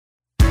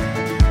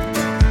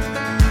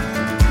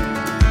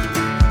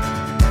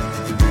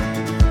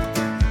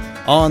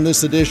On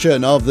this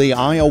edition of the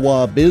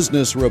Iowa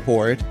Business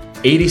Report,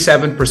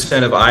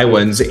 87% of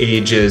Iowans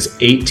ages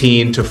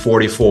 18 to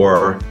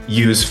 44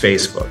 use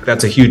Facebook.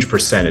 That's a huge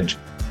percentage.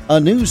 a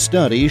new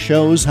study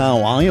shows how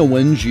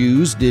Iowans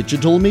use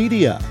digital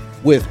media,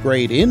 with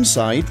great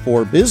insight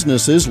for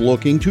businesses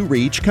looking to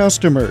reach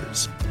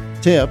customers.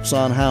 Tips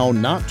on how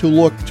not to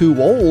look too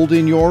old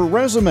in your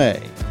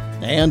resume.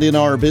 And in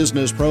our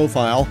business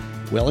profile,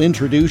 we'll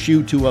introduce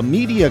you to a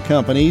media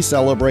company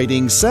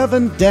celebrating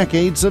 7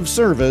 decades of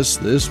service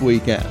this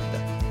weekend.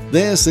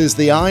 This is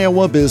the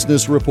Iowa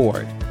Business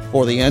Report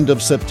for the end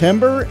of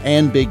September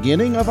and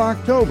beginning of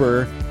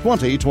October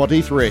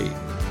 2023.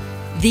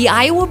 The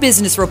Iowa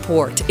Business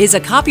Report is a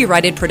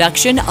copyrighted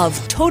production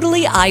of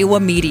Totally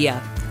Iowa Media,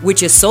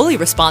 which is solely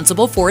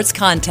responsible for its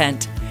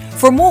content.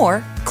 For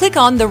more, click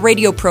on the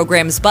radio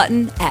programs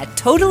button at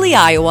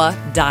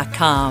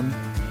totallyiowa.com.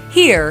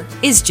 Here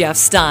is Jeff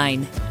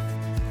Stein.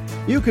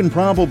 You can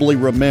probably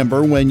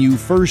remember when you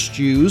first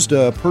used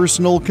a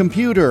personal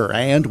computer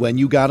and when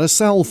you got a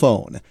cell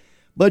phone.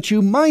 But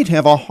you might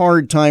have a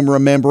hard time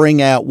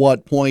remembering at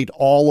what point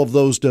all of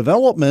those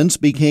developments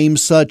became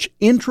such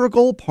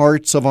integral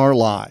parts of our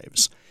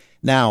lives.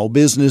 Now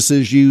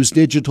businesses use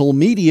digital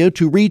media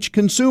to reach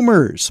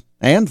consumers,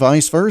 and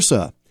vice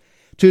versa.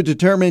 To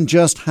determine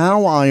just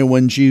how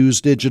Iowans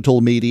use digital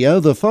media,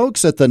 the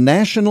folks at the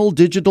national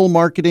digital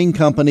marketing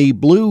company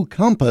Blue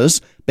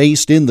Compass,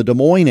 based in the Des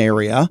Moines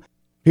area,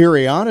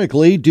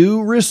 periodically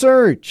do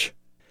research.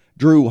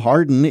 Drew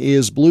Harden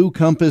is Blue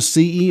Compass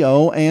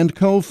CEO and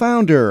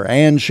co-founder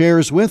and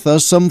shares with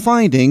us some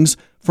findings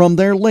from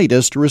their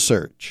latest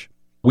research.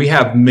 We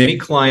have many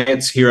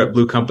clients here at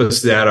Blue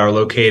Compass that are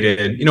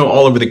located,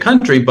 all over the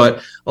country,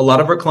 but a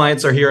lot of our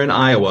clients are here in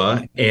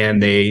Iowa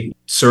and they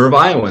serve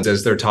Iowans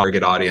as their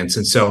target audience.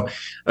 And so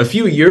a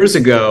few years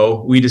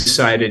ago, we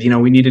decided,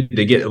 we needed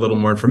to get a little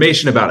more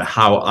information about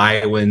how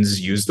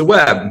Iowans use the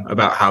web,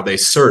 about how they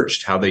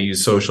searched, how they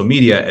use social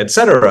media,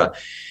 etc.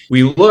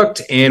 We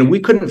looked and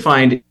we couldn't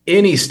find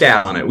any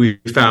stat on it.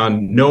 We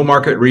found no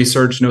market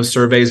research, no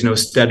surveys, no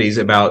studies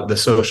about the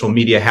social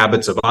media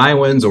habits of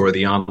Iowans or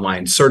the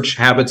online search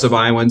habits of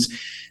Iowans.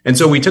 And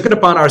so we took it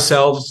upon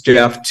ourselves,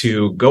 Jeff,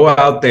 to go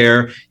out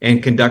there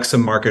and conduct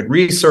some market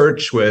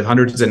research with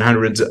hundreds and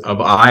hundreds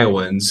of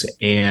Iowans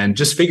and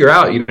just figure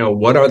out,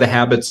 what are the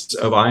habits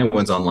of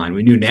Iowans online.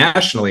 We knew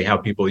nationally how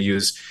people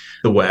use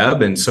the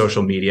web and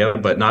social media,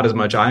 but not as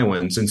much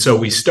Iowans. And so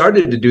we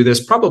started to do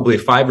this probably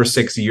 5 or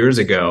 6 years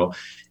ago.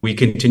 We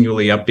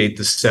continually update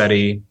the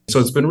study. So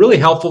it's been really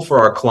helpful for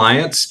our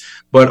clients,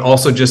 but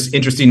also just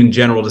interesting in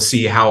general to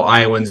see how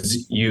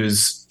Iowans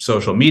use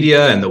social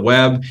media and the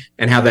web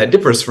and how that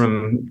differs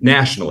from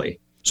nationally.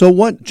 So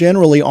what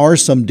generally are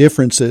some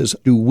differences?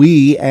 Do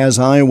we as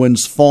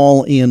Iowans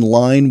fall in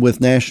line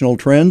with national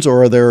trends,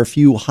 or are there a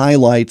few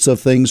highlights of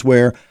things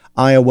where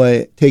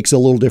Iowa takes a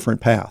little different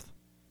path?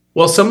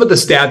 Well, some of the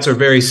stats are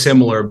very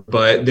similar,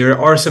 but there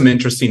are some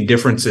interesting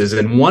differences.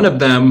 And one of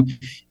them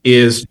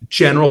is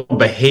general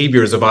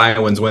behaviors of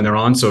Iowans when they're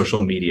on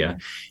social media.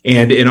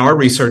 And in our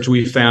research,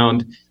 we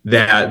found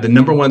that the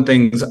number one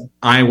things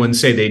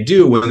Iowans say they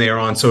do when they are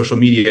on social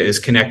media is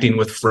connecting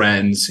with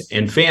friends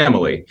and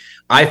family.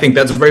 I think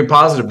that's very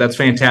positive. That's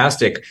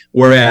fantastic.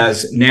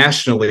 Whereas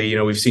nationally,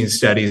 we've seen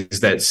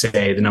studies that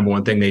say the number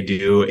one thing they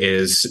do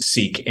is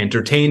seek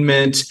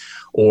entertainment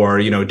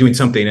or, doing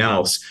something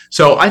else.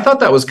 So I thought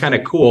that was kind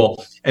of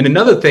cool. And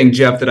another thing,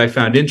 Jeff, that I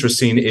found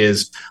interesting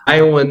is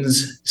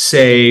Iowans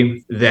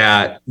say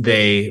that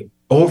they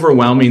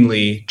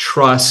overwhelmingly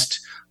trust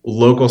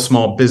local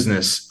small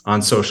business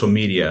on social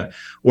media,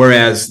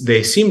 whereas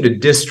they seem to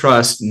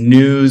distrust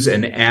news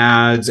and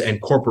ads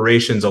and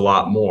corporations a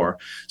lot more.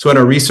 So in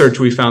our research,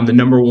 we found the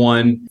number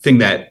one thing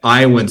that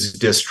Iowans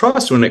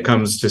distrust when it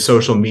comes to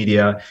social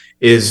media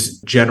is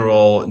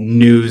general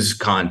news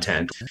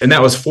content. And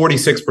that was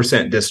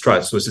 46%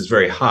 distrust, which is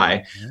very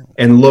high.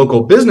 And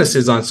local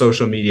businesses on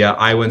social media,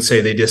 Iowans say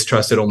they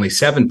distrusted only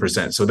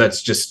 7%. So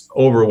that's just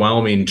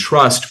overwhelming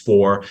trust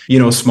for,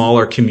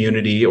 smaller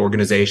community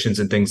organizations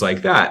and things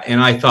like that.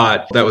 And I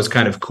thought that was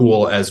kind of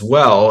cool as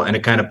well. And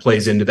it kind of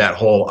plays into that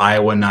whole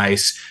Iowa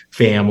nice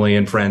family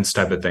and friends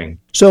type of thing.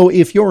 So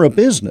if you're a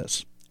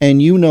business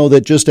and you know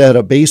that just at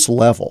a base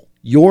level,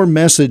 your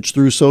message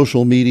through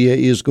social media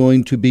is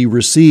going to be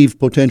received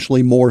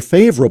potentially more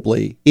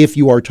favorably if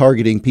you are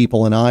targeting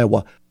people in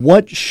Iowa,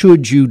 what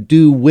should you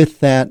do with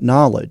that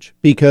knowledge?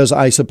 Because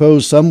I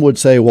suppose some would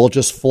say, well,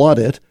 just flood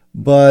it,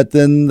 but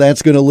then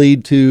that's going to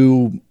lead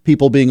to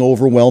people being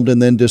overwhelmed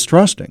and then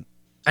distrusting.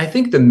 I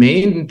think the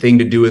main thing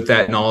to do with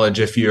that knowledge,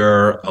 if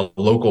you're a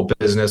local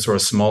business or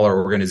a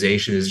smaller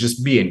organization, is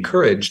just be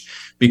encouraged.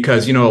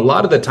 Because, a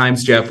lot of the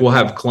times, Jeff, we'll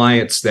have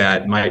clients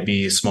that might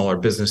be smaller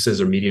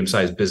businesses or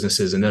medium-sized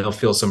businesses, and they'll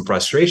feel some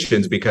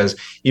frustrations because,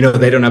 they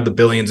don't have the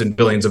billions and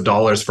billions of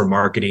dollars for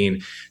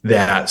marketing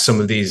that some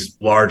of these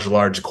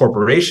large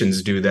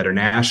corporations do that are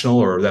national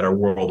or that are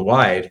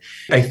worldwide.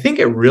 I think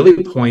it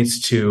really points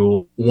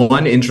to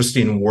one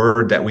interesting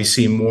word that we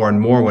see more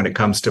and more when it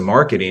comes to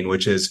marketing,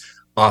 which is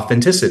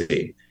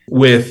authenticity.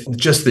 with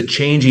just the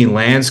changing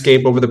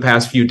landscape over the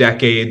past few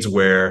decades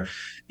where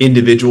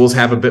individuals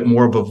have a bit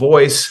more of a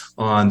voice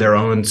on their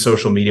own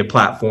social media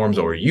platforms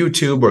or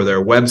YouTube or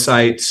their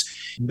websites.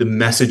 The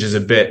message is a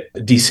bit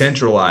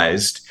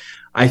decentralized.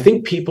 I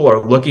think people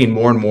are looking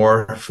more and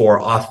more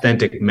for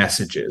authentic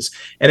messages.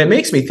 And it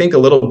makes me think a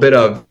little bit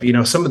of,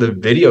 some of the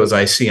videos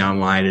I see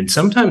online, and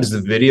sometimes the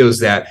videos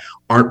that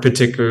aren't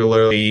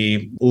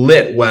particularly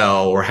lit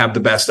well or have the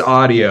best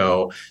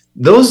audio.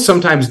 Those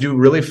sometimes do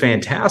really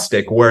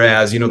fantastic,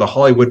 whereas, the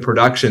Hollywood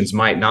productions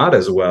might not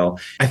as well.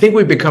 I think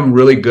we've become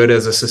really good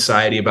as a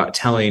society about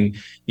telling,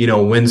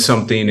 when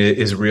something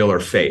is real or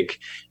fake.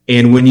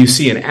 And when you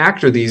see an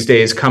actor these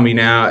days coming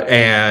out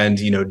and,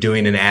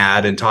 doing an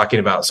ad and talking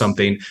about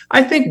something,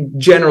 I think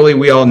generally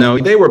we all know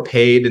they were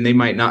paid and they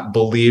might not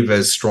believe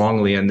as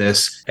strongly in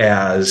this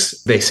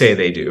as they say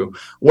they do.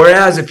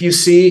 Whereas if you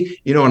see,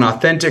 an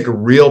authentic,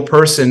 real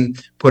person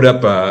put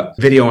up a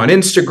video on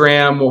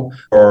Instagram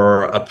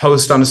or a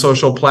post on a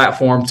social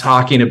platform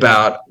talking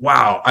about,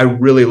 wow, I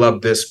really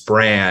love this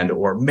brand,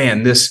 or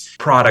man, this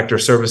product or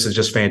service is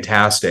just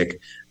fantastic.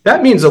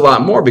 That means a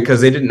lot more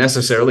because they didn't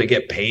necessarily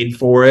get paid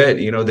for it.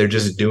 They're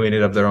just doing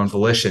it of their own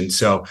volition.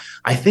 So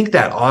I think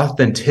that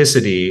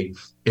authenticity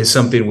is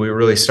something we're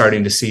really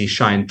starting to see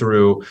shine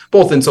through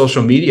both in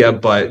social media,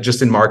 but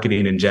just in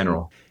marketing in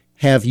general.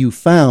 Have you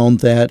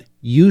found that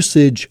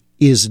usage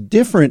is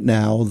different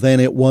now than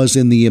it was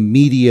in the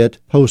immediate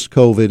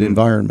post-COVID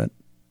environment?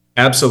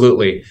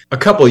 Absolutely. A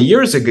couple of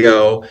years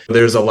ago,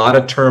 there's a lot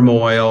of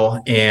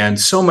turmoil and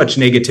so much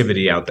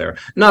negativity out there.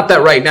 Not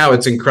that right now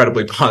it's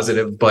incredibly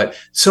positive, but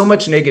so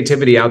much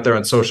negativity out there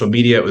on social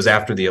media. It was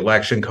after the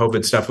election,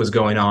 COVID stuff was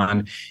going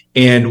on.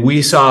 And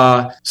we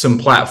saw some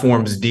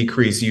platforms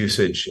decrease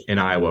usage in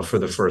Iowa for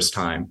the first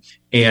time.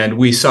 And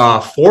we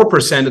saw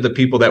 4% of the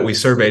people that we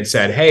surveyed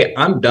said, hey,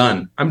 I'm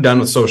done. I'm done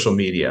with social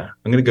media.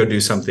 I'm going to go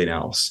do something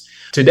else.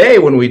 Today,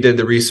 when we did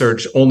the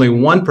research, only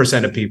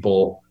 1% of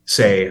people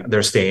say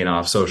they're staying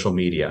off social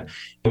media.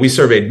 We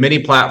surveyed many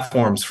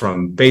platforms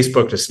from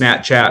Facebook to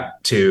Snapchat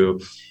to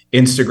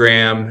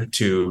Instagram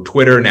to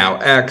Twitter, now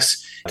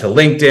X, to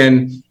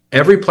LinkedIn.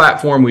 Every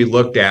platform we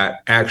looked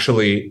at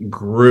actually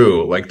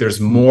grew. Like there's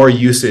more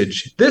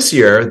usage this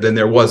year than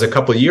there was a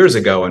couple of years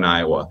ago in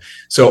Iowa.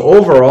 So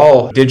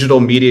overall, digital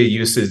media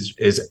usage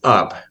is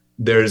up.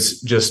 There's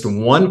just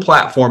one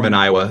platform in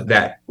Iowa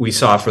that we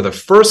saw for the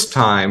first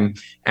time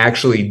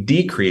actually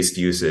decreased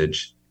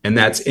usage, and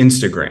that's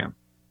Instagram.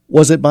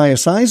 Was it by a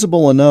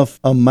sizable enough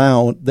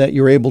amount that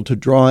you're able to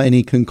draw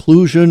any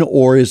conclusion,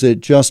 or is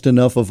it just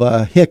enough of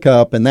a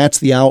hiccup and that's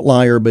the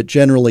outlier, but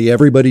generally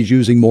everybody's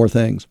using more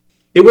things?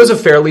 It was a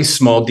fairly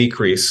small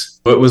decrease.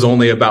 It was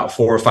only about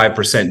 4 or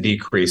 5%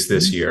 decrease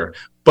this year.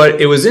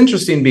 But it was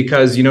interesting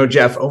because,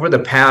 Jeff, over the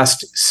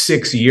past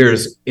 6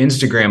 years,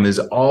 Instagram is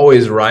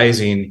always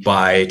rising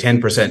by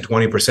 10%,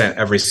 20%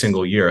 every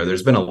single year.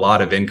 There's been a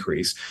lot of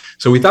increase.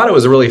 So we thought it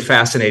was really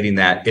fascinating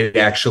that it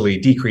actually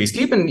decreased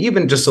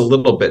even just a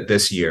little bit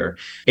this year.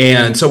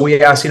 And so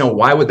we asked,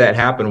 why would that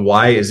happen?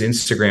 Why is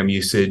Instagram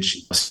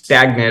usage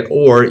stagnant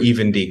or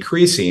even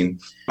decreasing?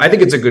 I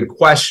think it's a good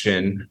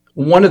question.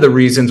 One of the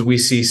reasons we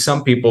see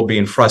some people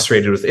being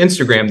frustrated with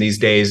Instagram these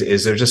days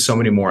is there's just so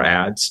many more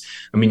ads.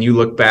 I mean, you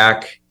look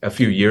back a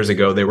few years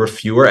ago, there were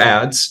fewer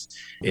ads.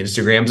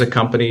 Instagram's a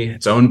company,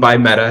 it's owned by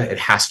Meta. It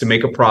has to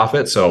make a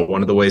profit. So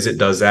one of the ways it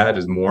does that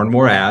is more and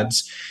more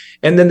ads.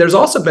 And then there's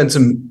also been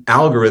some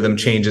algorithm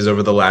changes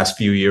over the last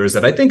few years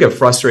that I think have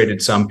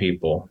frustrated some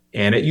people.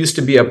 And it used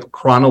to be a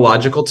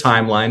chronological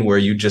timeline where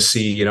you just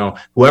see,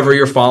 whoever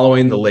you're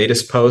following, the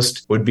latest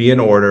post would be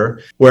in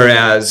order.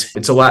 Whereas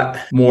it's a lot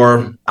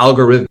more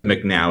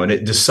algorithmic now, and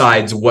it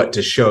decides what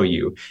to show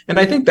you. And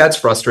I think that's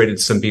frustrated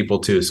some people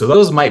too. So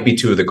those might be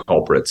two of the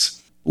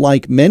culprits.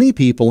 Like many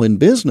people in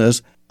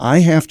business, I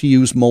have to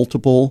use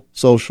multiple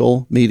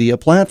social media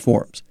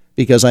platforms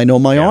because I know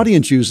my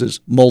audience uses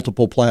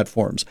multiple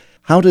platforms.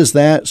 How does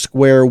that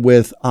square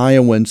with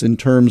Iowans in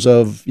terms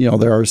of,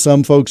 there are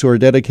some folks who are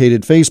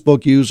dedicated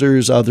Facebook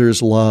users,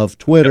 others love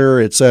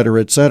Twitter, et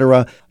cetera, et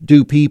cetera.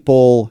 Do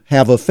people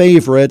have a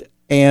favorite,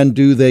 and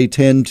do they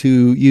tend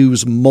to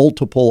use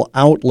multiple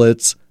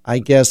outlets, I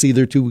guess,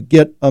 either to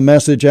get a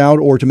message out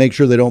or to make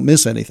sure they don't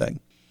miss anything?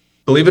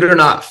 Believe it or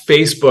not,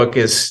 Facebook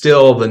is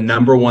still the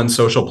number one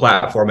social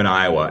platform in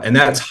Iowa, and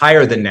that's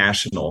higher than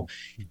national.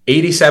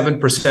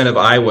 87% of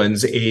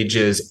Iowans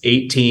ages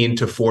 18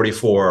 to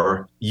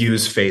 44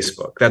 use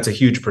Facebook. That's a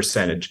huge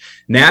percentage.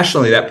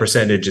 Nationally, that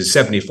percentage is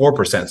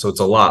 74%, so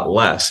it's a lot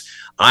less.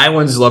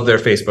 Iowans love their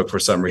Facebook for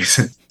some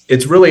reason.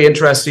 It's really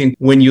interesting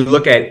when you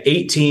look at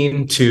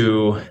 18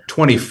 to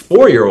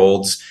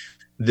 24-year-olds,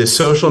 the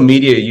social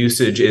media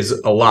usage is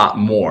a lot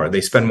more.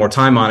 They spend more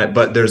time on it,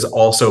 but there's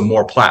also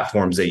more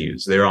platforms they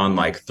use. They're on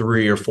like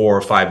 3 or 4 or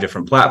 5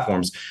 different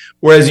platforms.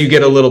 Whereas you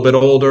get a little bit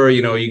older,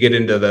 you get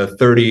into the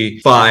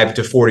 35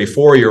 to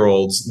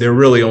 44-year-olds, they're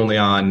really only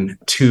on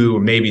 2,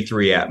 maybe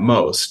 3 at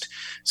most.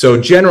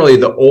 So generally,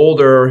 the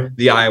older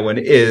the Iowan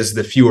is,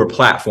 the fewer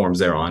platforms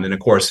they're on. And of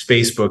course,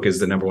 Facebook is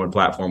the number one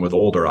platform with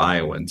older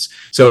Iowans.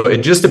 So it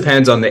just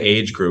depends on the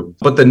age group.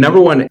 But the number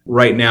one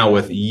right now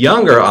with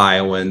younger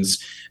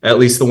Iowans, at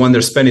least the one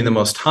they're spending the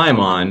most time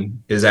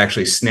on, is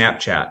actually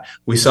Snapchat.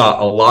 We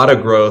saw a lot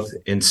of growth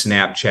in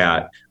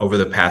Snapchat over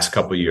the past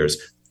couple of years.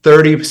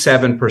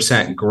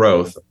 37%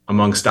 growth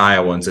amongst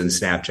Iowans in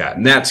Snapchat.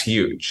 And that's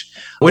huge,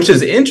 which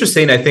is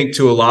interesting, I think,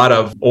 to a lot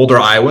of older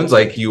Iowans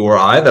like you or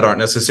I that aren't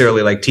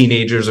necessarily like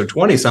teenagers or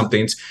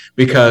 20-somethings,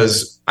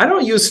 because I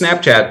don't use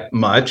Snapchat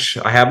much.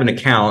 I have an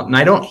account and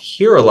I don't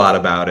hear a lot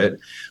about it.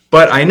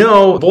 But I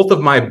know both of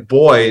my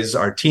boys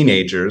are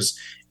teenagers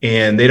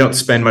and they don't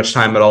spend much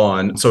time at all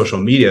on social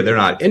media. They're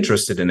not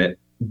interested in it.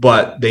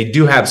 But they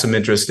do have some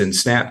interest in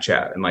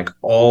Snapchat, and like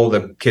all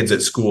the kids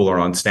at school are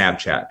on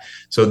Snapchat.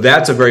 So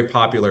that's a very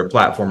popular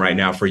platform right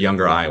now for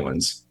younger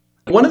Iowans.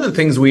 One of the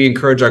things we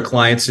encourage our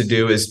clients to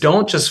do is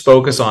don't just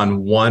focus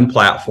on one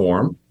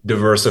platform,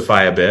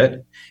 diversify a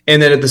bit.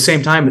 And then at the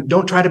same time,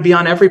 don't try to be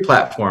on every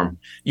platform.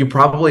 You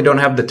probably don't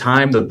have the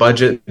time, the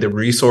budget, the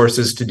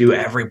resources to do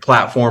every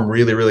platform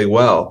really, really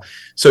well.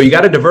 So you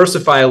got to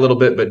diversify a little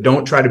bit, but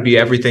don't try to be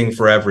everything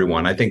for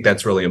everyone. I think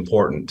that's really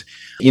important.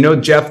 You know,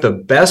 Jeff, the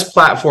best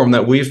platform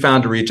that we've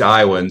found to reach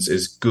Iowans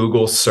is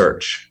Google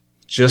Search.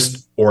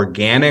 Just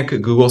organic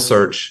Google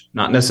search,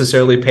 not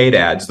necessarily paid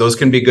ads. Those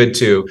can be good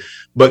too.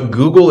 But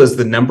Google is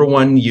the number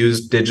one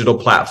used digital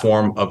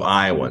platform of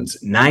Iowans.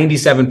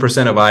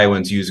 97% of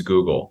Iowans use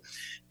Google.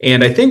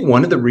 And I think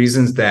one of the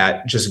reasons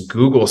that just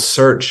Google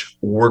search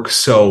works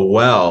so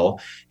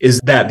well is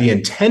that the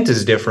intent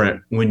is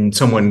different when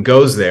someone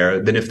goes there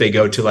than if they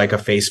go to like a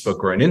Facebook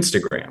or an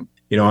Instagram.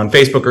 You know, on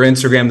Facebook or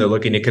Instagram, they're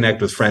looking to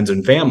connect with friends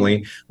and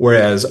family,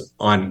 whereas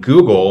on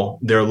Google,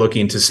 they're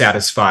looking to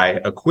satisfy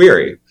a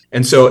query.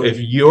 And so if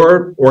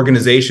your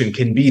organization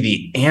can be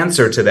the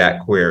answer to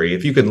that query,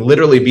 if you can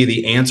literally be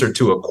the answer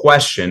to a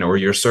question, or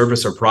your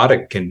service or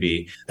product can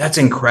be, that's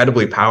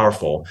incredibly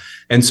powerful.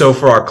 And so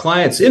for our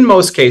clients, in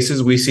most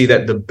cases, we see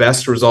that the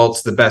best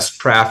results, the best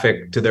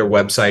traffic to their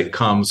website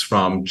comes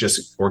from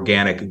just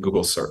organic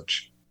Google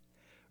search.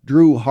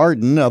 Drew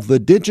Harden of the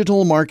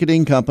digital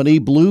marketing company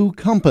Blue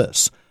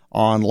Compass,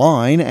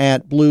 online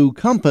at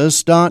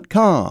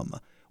bluecompass.com.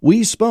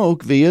 We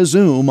spoke via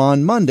Zoom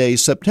on Monday,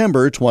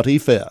 September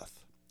 25th.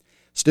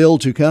 Still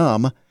to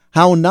come,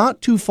 how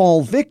not to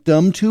fall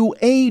victim to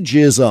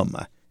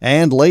ageism.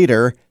 And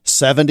later,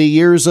 70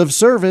 years of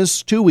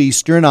service to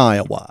Eastern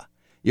Iowa.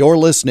 You're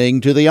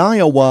listening to the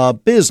Iowa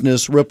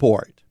Business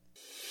Report.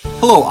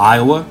 Hello,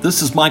 Iowa.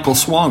 This is Michael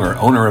Swanger,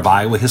 owner of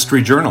Iowa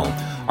History Journal.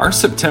 Our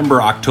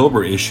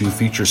September-October issue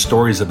features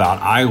stories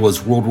about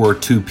Iowa's World War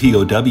II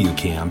POW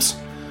camps,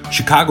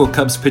 Chicago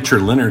Cubs pitcher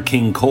Leonard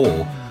King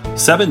Cole,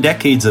 7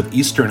 decades of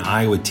Eastern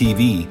Iowa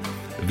TV,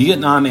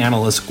 Vietnam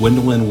analyst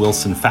Gwendolyn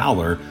Wilson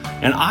Fowler,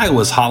 and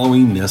Iowa's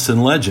Halloween myths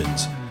and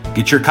legends.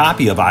 Get your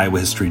copy of Iowa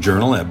History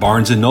Journal at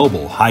Barnes &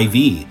 Noble,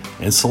 Hy-Vee,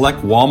 and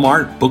select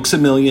Walmart, Books A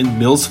Million,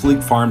 Mills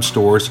Fleet Farm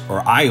stores,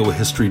 or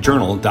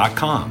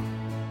iowahistoryjournal.com.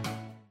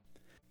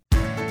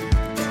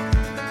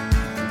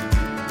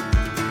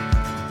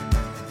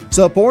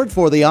 Support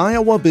for the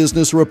Iowa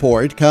Business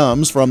Report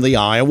comes from the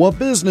Iowa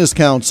Business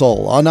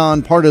Council, a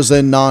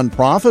nonpartisan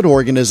nonprofit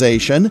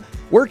organization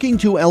working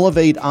to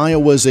elevate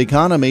Iowa's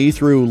economy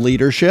through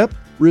leadership,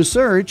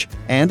 research,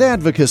 and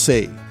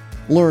advocacy.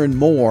 Learn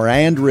more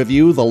and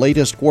review the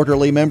latest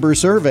quarterly member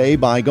survey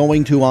by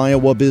going to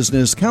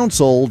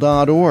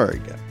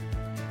iowabusinesscouncil.org.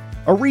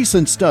 A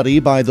recent study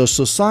by the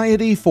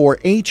Society for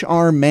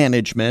HR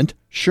Management,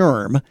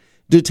 SHRM,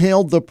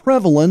 detailed the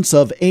prevalence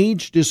of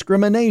age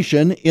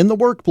discrimination in the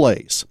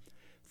workplace.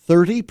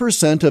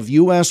 30% of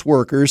U.S.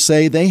 workers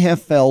say they have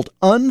felt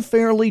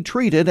unfairly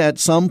treated at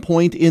some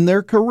point in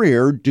their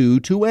career due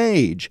to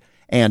age.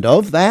 And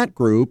of that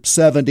group,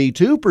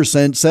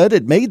 72% said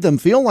it made them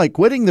feel like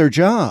quitting their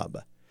job.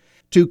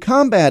 To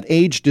combat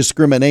age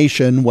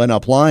discrimination when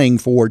applying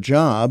for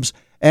jobs,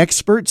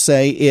 experts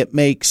say it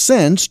makes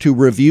sense to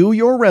review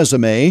your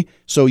resume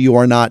so you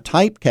are not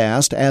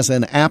typecast as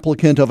an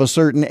applicant of a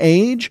certain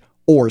age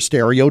or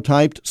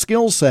stereotyped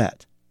skill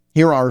set.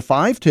 Here are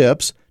 5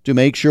 tips to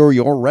make sure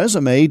your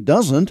resume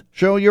doesn't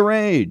show your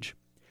age.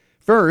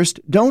 First,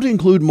 don't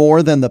include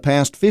more than the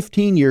past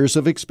 15 years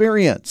of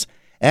experience.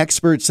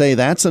 Experts say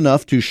that's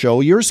enough to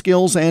show your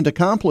skills and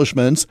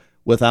accomplishments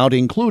without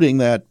including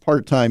that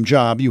part-time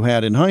job you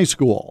had in high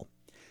school.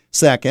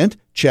 Second,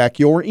 check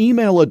your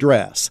email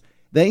address.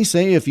 They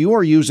say if you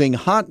are using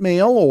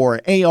Hotmail or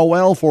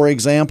AOL, for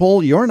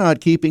example, you're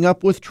not keeping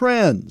up with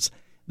trends.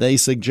 They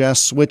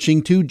suggest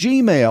switching to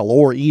Gmail,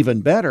 or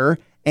even better,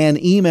 an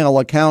email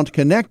account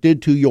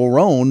connected to your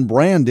own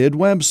branded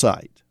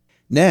website.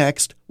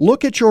 Next,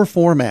 look at your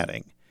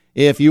formatting.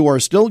 If you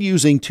are still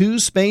using 2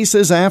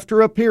 spaces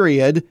after a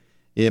period,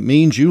 it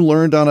means you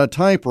learned on a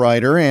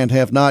typewriter and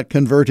have not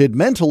converted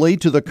mentally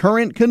to the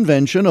current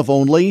convention of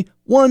only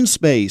 1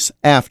 space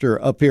after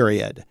a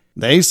period.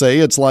 They say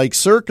it's like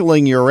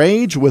circling your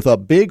age with a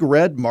big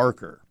red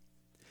marker.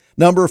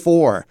 Number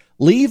 4,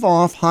 leave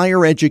off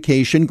higher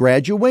education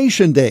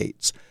graduation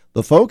dates.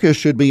 The focus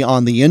should be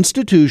on the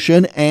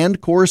institution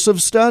and course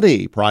of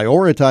study,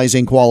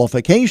 prioritizing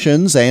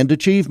qualifications and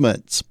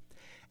achievements.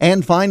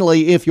 And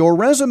finally, if your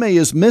resume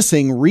is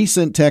missing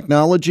recent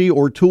technology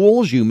or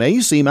tools, you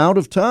may seem out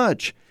of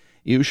touch.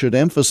 You should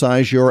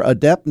emphasize your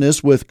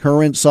adeptness with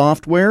current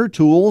software,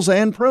 tools,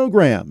 and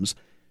programs,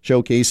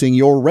 showcasing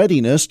your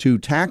readiness to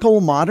tackle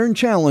modern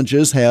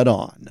challenges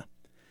head-on.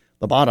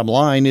 The bottom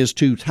line is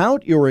to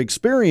tout your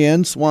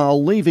experience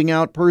while leaving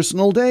out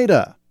personal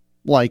data,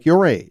 like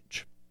your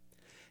age.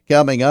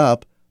 Coming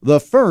up, the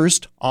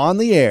first on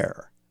the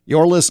air.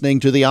 You're listening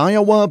to the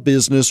Iowa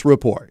Business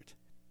Report.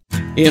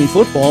 In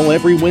football,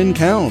 every win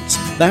counts.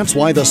 That's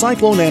why the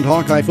Cyclone and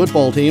Hawkeye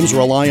football teams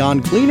rely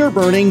on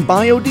cleaner-burning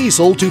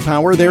biodiesel to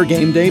power their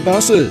game day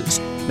buses.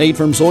 Made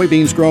from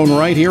soybeans grown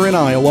right here in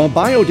Iowa,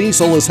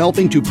 biodiesel is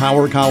helping to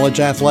power college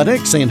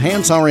athletics,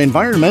 enhance our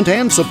environment,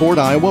 and support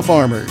Iowa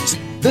farmers.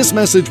 This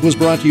message was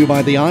brought to you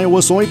by the Iowa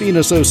Soybean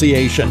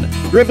Association,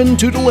 driven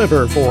to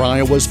deliver for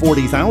Iowa's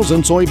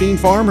 40,000 soybean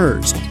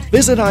farmers.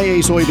 Visit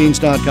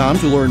iasoybeans.com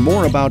to learn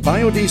more about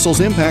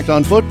biodiesel's impact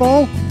on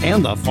football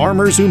and the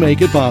farmers who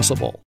make it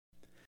possible.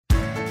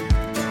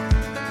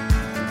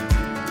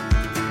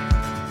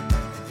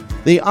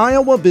 The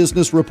Iowa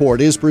Business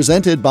Report is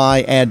presented by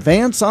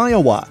Advance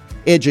Iowa,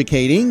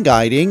 educating,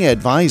 guiding,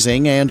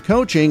 advising, and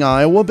coaching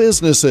Iowa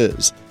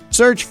businesses.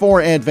 Search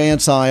for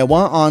Advance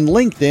Iowa on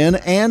LinkedIn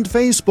and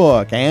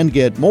Facebook and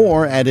get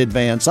more at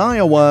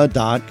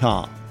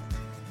advanceiowa.com.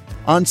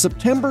 On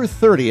September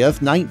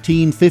 30th,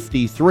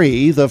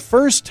 1953, the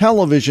first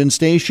television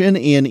station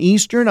in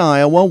eastern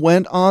Iowa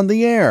went on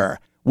the air,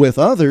 with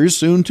others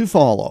soon to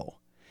follow.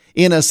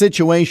 In a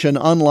situation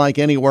unlike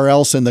anywhere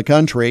else in the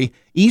country,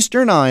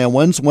 eastern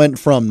Iowans went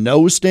from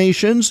no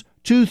stations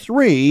to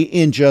 3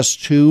 in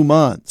just 2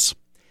 months.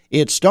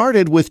 It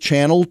started with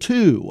Channel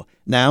 2,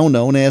 now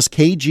known as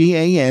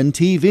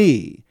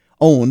KGAN-TV,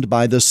 owned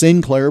by the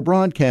Sinclair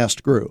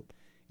Broadcast Group.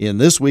 In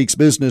this week's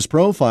Business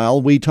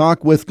Profile, we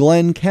talk with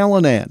Glenn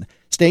Callanan,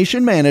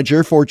 station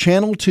manager for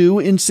Channel 2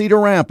 in Cedar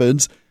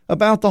Rapids,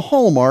 about the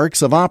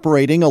hallmarks of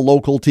operating a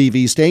local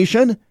TV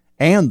station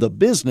and the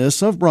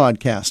business of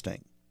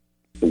broadcasting.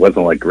 It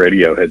wasn't like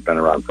radio had been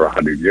around for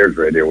 100 years.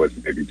 Radio was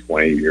maybe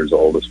 20 years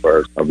old as far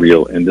as a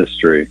real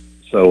industry.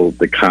 So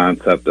the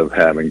concept of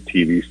having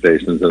TV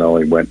stations that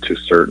only went to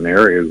certain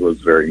areas was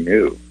very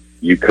new.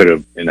 You could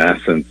have, in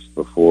essence,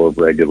 before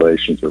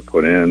regulations were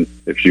put in,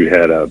 if you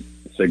had a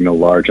signal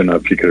large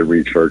enough, you could have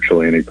reached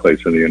virtually any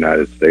place in the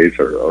United States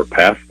or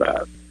past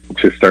that.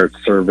 To start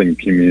serving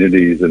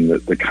communities and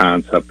the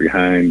concept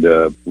behind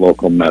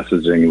local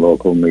messaging,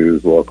 local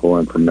news, local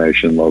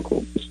information,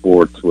 local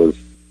sports was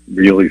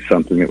really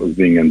something that was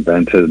being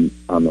invented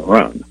on the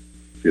run.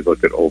 If you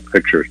look at old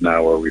pictures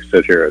now where we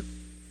sit here at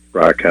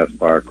Broadcast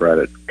Park right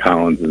at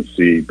Collins and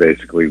C,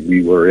 basically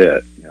we were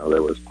it. You know,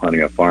 there was plenty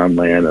of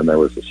farmland and there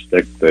was a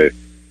stick that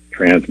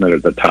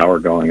transmitted the tower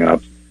going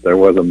up. There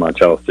wasn't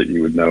much else that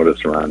you would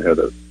notice around here.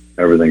 That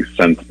everything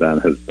since then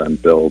has been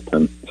built,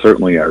 and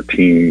certainly our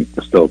team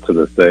still to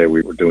this day,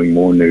 we were doing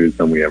more news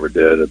than we ever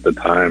did at the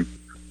time.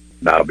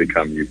 Now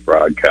become you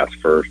broadcast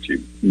first.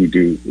 You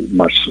do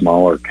much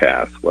smaller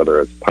casts, whether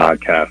it's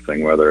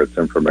podcasting, whether it's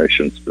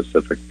information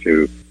specific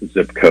to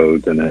zip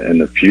codes. And in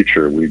the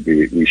future,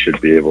 we should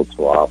be able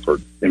to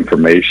offer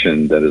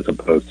information that is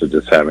opposed to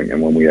just having,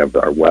 and when we have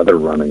our weather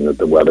running, that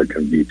the weather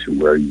can be to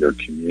where your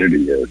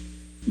community is.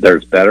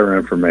 There's better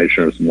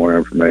information, there's more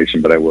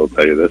information, but I will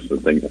tell you this, the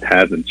thing that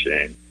hasn't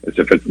changed is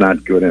if it's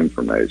not good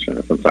information,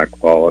 if it's not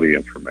quality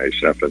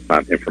information, if it's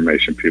not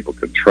information people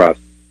can trust,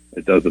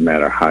 it doesn't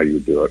matter how you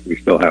do it. We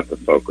still have to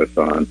focus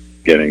on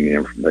getting the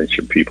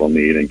information people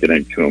need and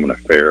getting to them in a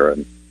fair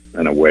and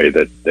in a way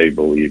that they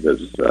believe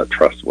is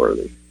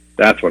trustworthy.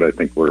 That's what I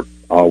think we're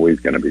always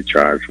going to be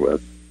charged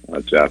with,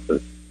 Jeff,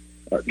 is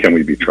can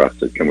we be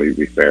trusted? Can we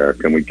be fair?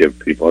 Can we give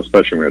people,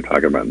 especially when we're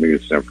talking about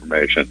news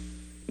information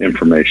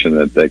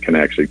that they can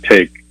actually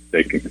take,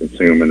 they can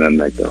consume, and then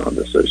make their own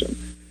decision.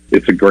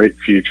 It's a great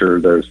future.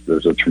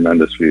 There's a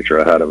tremendous future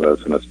ahead of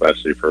us, and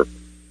especially for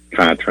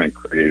content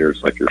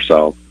creators like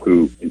yourself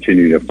who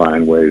continue to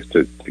find ways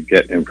to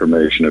get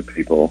information to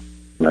people.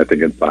 And I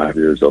think in 5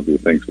 years, there'll be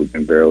things we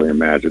can barely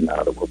imagine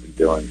now that we'll be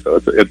doing.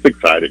 So it's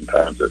exciting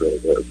times, it really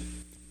is.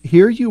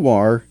 Here you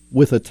are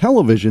with a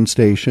television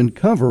station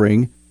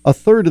covering a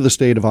third of the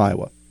state of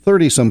Iowa,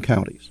 30-some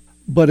counties.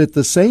 But at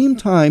the same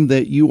time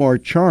that you are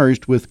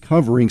charged with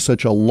covering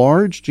such a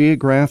large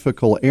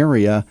geographical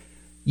area,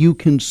 you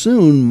can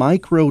soon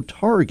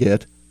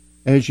micro-target,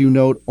 as you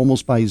note,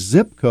 almost by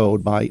zip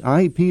code, by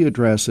IP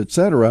address,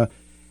 etc.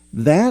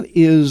 That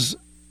is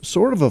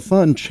sort of a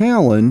fun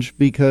challenge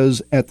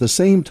because at the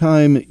same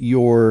time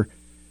you're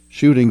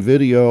shooting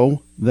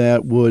video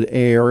that would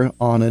air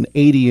on an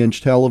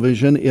 80-inch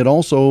television, it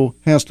also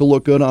has to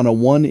look good on a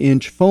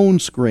 1-inch phone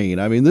screen.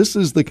 I mean, this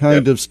is the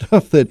kind of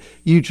stuff that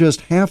you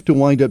just have to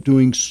wind up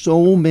doing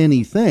so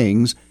many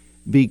things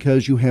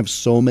because you have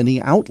so many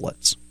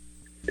outlets.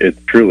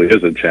 It truly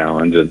is a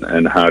challenge,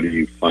 and how do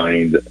you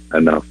find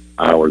enough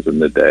hours in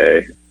the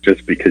day.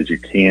 Just because you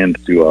can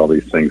do all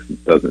these things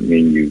doesn't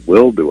mean you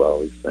will do all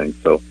these things.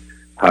 So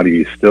how do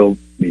you still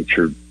meet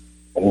your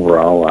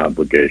overall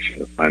obligation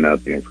to find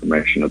out the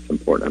information that's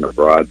important in a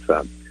broad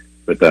sense?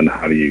 But then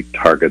how do you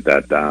target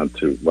that down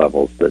to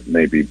levels that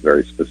may be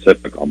very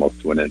specific, almost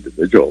to an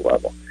individual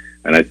level?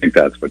 And I think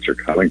that's what you're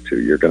coming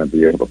to. You're going to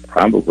be able to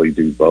probably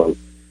do both.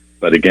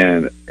 But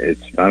again,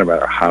 it's not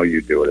about how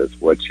you do it, it's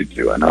what you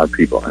do, and are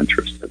people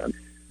interested in it.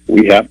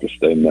 We have to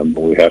stay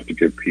nimble. We have to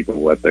give people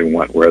what they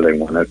want, where they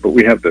want it. But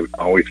we have to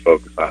always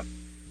focus on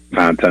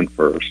content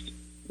first.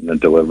 And the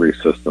delivery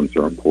systems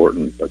are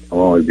important, but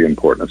they'll only be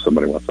important if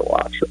somebody wants to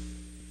watch it.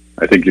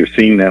 I think you're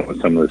seeing that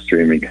with some of the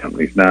streaming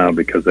companies now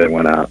because they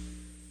went out.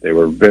 They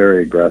were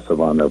very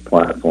aggressive on their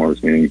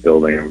platforms, meaning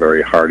building a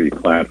very hardy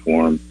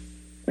platform,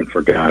 and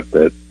forgot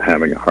that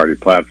having a hardy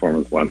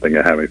platform is one thing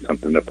and having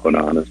something to put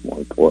on is more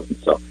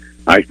important. So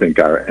I think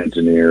our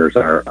engineers,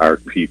 our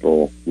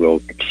people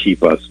will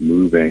keep us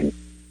moving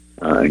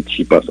and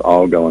keep us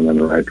all going in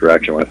the right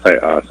direction. When I say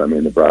us, I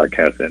mean the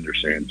broadcast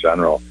industry in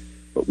general.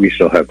 But we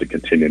still have to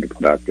continue to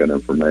put out good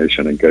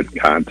information and good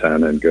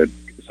content and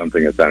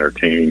something that's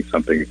entertaining,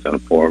 something that's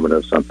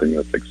informative, something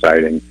that's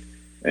exciting.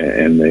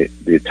 And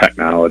the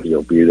technology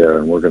will be there,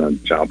 and we're going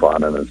to jump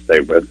on it and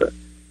stay with it.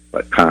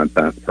 But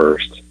content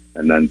first,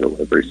 and then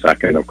delivery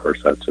second. Of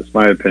course, that's just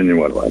my opinion.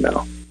 What do I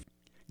know?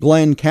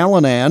 Glenn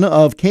Callanan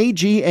of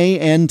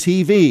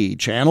KGAN-TV,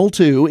 Channel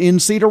 2 in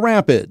Cedar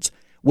Rapids,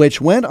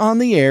 which went on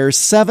the air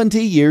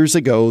 70 years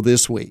ago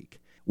this week.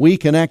 We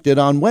connected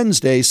on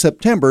Wednesday,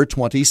 September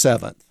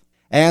 27th.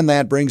 And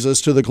that brings us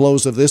to the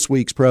close of this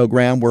week's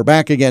program. We're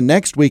back again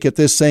next week at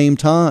this same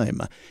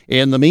time.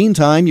 In the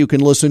meantime, you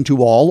can listen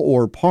to all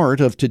or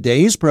part of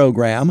today's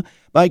program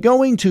by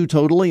going to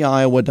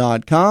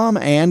totallyiowa.com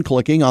and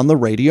clicking on the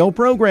radio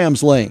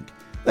programs link.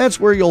 That's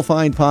where you'll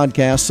find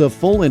podcasts of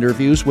full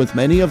interviews with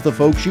many of the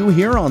folks you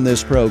hear on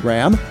this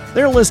program.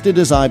 They're listed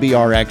as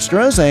IBR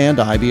Extras and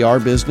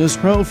IBR Business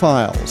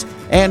Profiles.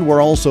 And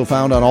we're also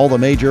found on all the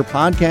major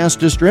podcast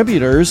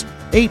distributors,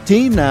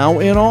 18 now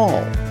in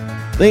all.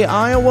 The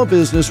Iowa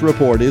Business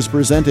Report is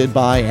presented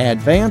by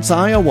Advance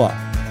Iowa,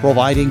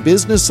 providing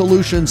business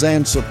solutions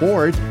and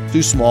support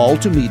to small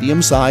to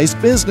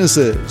medium-sized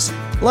businesses.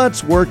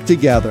 Let's work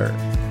together.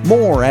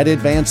 More at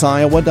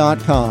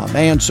advanceiowa.com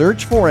and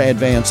search for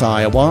Advance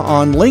Iowa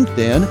on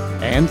LinkedIn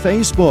and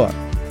Facebook.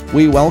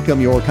 We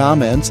welcome your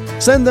comments.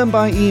 Send them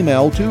by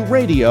email to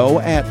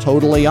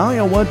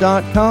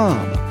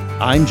radio@totallyiowa.com.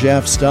 I'm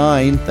Jeff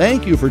Stein.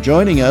 Thank you for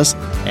joining us,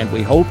 and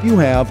we hope you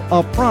have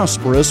a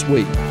prosperous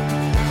week.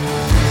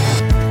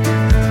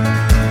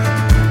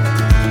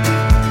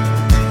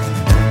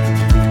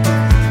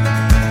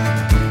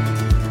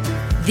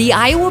 The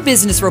Iowa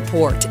Business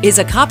Report is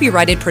a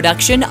copyrighted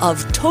production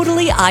of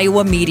Totally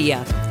Iowa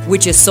Media,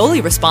 which is solely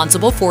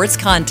responsible for its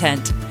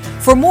content.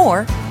 For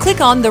more,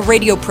 click on the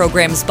radio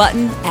programs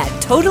button at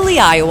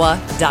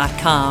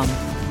totallyiowa.com.